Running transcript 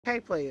Hey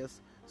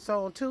players,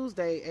 so on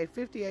Tuesday, a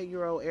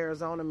 58-year-old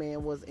Arizona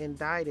man was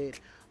indicted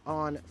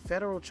on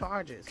federal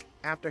charges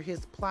after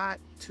his plot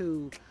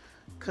to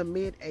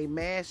commit a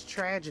mass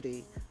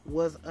tragedy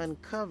was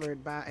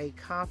uncovered by a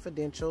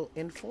confidential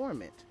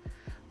informant.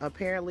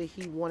 Apparently,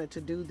 he wanted to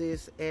do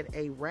this at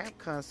a rap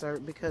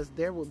concert because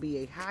there would be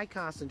a high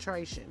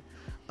concentration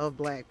of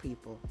black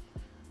people.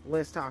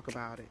 Let's talk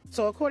about it.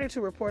 So according to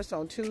reports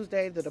on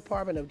Tuesday, the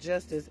Department of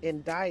Justice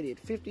indicted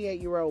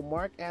 58-year-old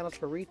Mark Adams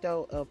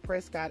Prieto of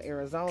Prescott,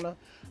 Arizona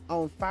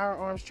on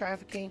firearms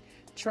trafficking,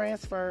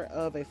 transfer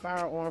of a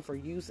firearm for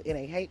use in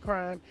a hate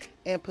crime,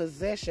 and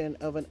possession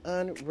of an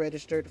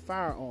unregistered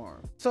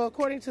firearm. So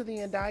according to the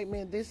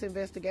indictment, this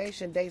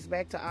investigation dates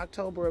back to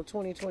October of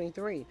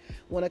 2023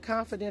 when a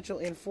confidential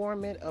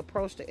informant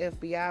approached the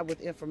FBI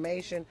with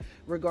information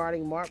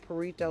regarding Mark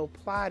Prieto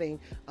plotting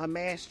a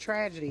mass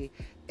tragedy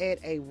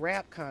at a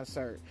rap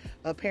concert.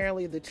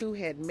 Apparently the two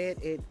had met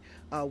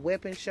at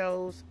weapon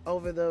shows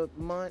over the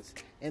months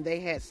and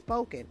they had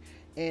spoken.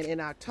 And in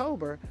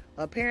October,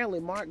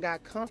 apparently Mark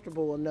got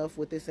comfortable enough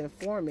with this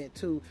informant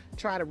to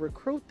try to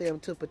recruit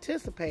them to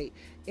participate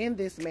in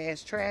this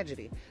mass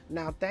tragedy.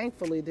 Now,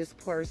 thankfully, this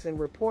person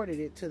reported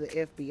it to the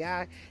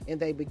FBI and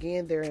they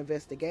began their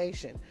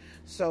investigation.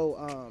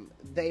 So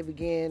they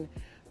began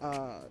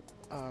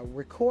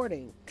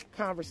recording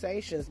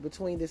conversations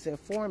between this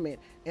informant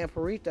and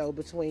Prieto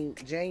between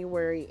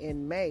January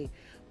and May.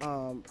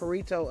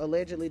 Prieto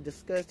allegedly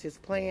discussed his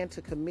plan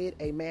to commit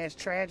a mass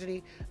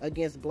tragedy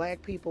against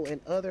black people and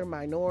other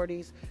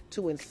minorities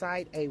to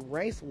incite a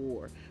race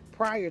war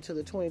prior to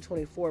the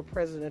 2024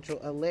 presidential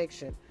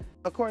election.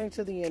 According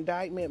to the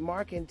indictment,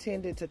 Mark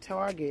intended to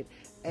target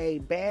a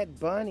Bad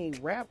Bunny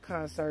rap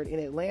concert in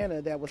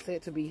Atlanta that was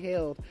set to be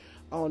held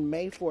on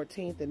May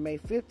 14th and May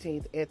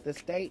 15th at the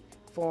State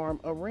Farm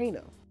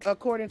Arena.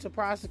 According to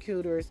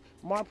prosecutors,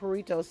 Mark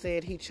Prieto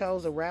said he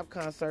chose a rap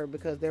concert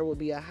because there would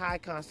be a high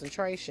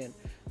concentration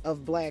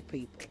of black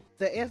people.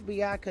 The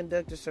FBI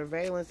conducted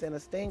surveillance and a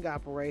sting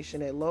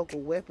operation at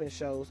local weapon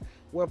shows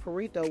where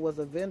Prieto was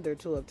a vendor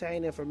to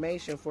obtain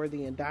information for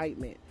the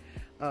indictment.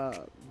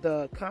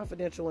 The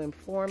confidential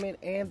informant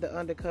and the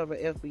undercover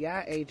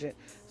FBI agent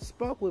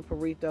spoke with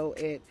Prieto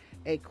at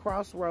a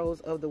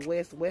Crossroads of the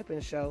West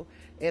weapon show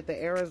at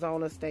the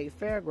Arizona State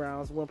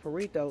Fairgrounds when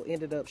Prieto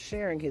ended up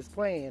sharing his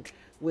plan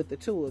with the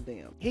two of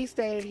them. He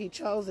stated he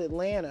chose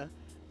Atlanta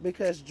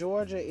because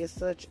Georgia is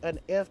such an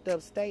effed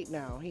up state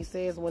now. He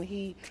says when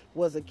he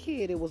was a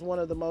kid, it was one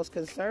of the most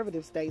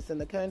conservative states in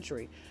the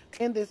country.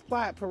 In this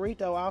plot,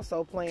 Prieto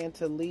also planned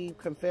to leave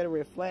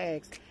Confederate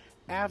flags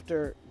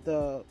after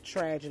the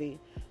tragedy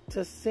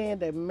to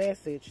send a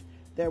message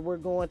that we're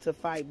going to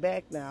fight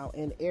back now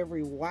and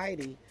every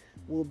whitey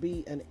will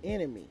be an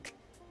enemy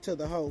to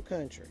the whole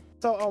country.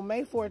 So on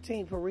May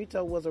 14th,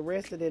 Prieto was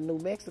arrested in New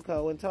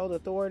Mexico and told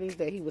authorities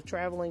that he was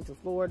traveling to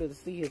Florida to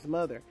see his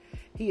mother.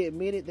 He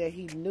admitted that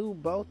he knew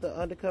both the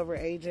undercover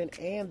agent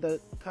and the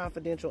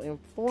confidential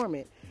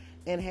informant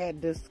and had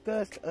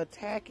discussed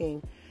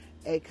attacking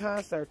a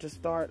concert to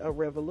start a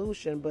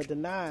revolution, but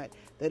denied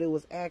that it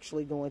was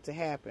actually going to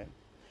happen.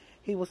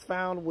 He was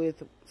found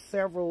with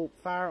several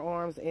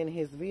firearms in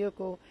his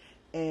vehicle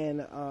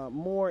and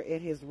more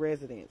at his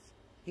residence.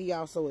 He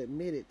also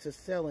admitted to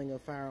selling a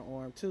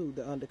firearm to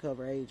the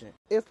undercover agent.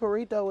 If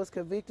Prieto is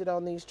convicted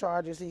on these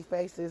charges, he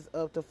faces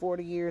up to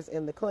 40 years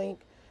in the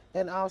clink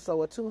and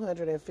also a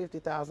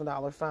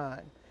 $250,000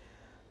 fine.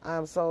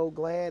 I'm so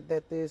glad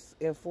that this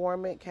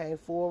informant came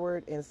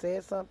forward and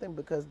said something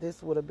because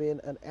this would have been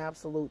an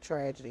absolute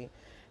tragedy.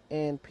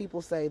 And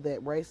people say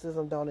that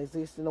racism don't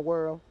exist in the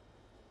world.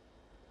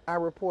 I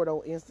report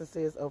on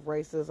instances of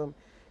racism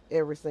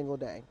every single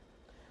day.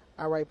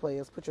 All right,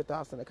 players, put your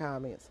thoughts in the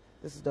comments.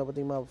 This is Double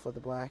D Mobile for the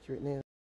Black Accurate News.